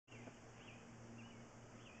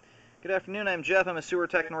Good afternoon, I'm Jeff. I'm a sewer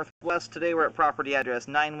tech Northwest. Today we're at property address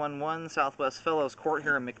 911 Southwest Fellows Court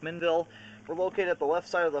here in McMinnville. We're located at the left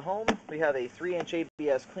side of the home. We have a 3-inch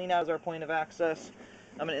ABS cleanout as our point of access.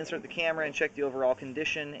 I'm going to insert the camera and check the overall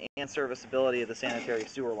condition and serviceability of the sanitary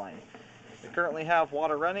sewer line. We currently have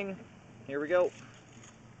water running. Here we go.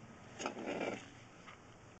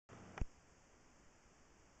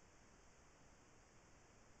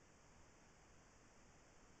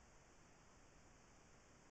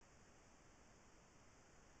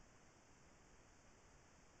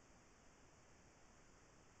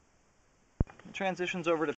 It transitions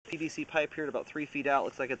over to PVC pipe here at about 3 feet out.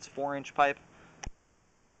 Looks like it's 4-inch pipe.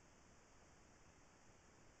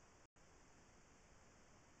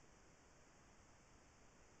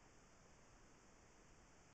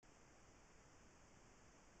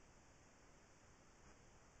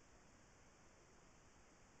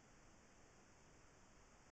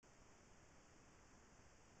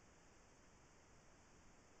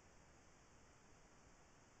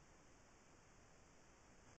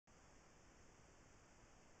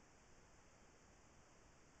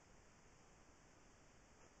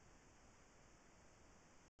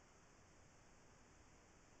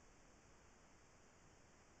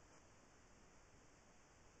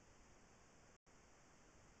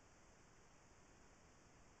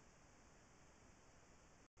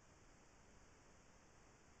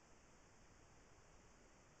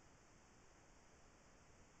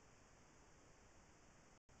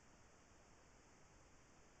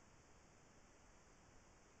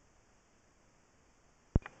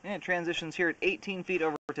 And it transitions here at 18 feet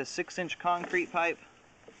over to 6-inch concrete pipe.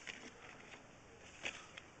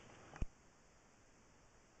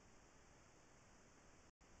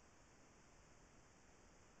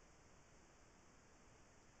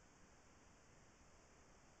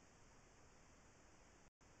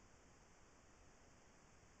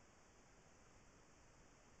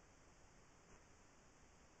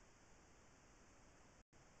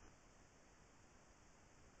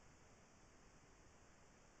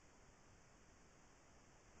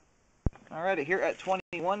 Alright, here at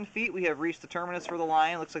 21 feet, we have reached the terminus for the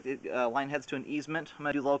line. Looks like the line heads to an easement. I'm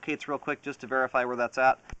going to do locates real quick just to verify where that's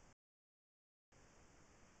at.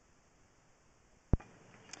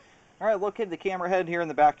 Alright, located the camera head here in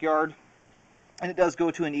the backyard, and it does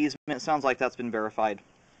go to an easement. It sounds like that's been verified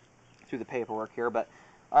through the paperwork here, but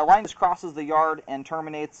our line just crosses the yard and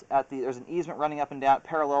terminates at there's an easement running up and down. It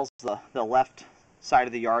parallels the left side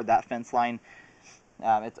of the yard, that fence line.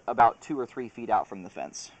 It's about 2 or 3 feet out from the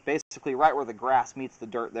fence. Basically, right where the grass meets the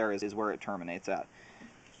dirt there is where it terminates at.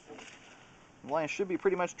 The line should be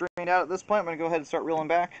pretty much drained out at this point. I'm going to go ahead and start reeling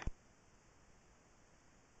back.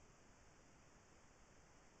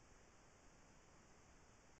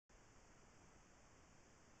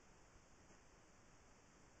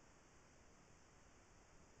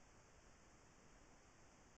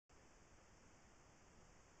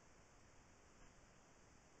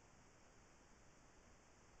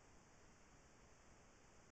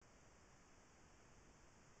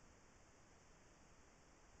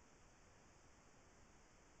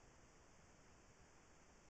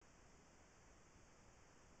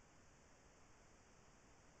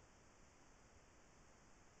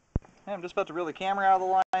 And I'm just about to reel the camera out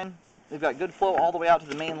of the line. We've got good flow all the way out to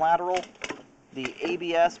the main lateral. The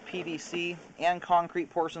ABS, PVC, and concrete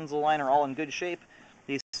portions of the line are all in good shape.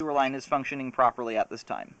 The sewer line is functioning properly at this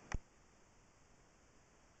time.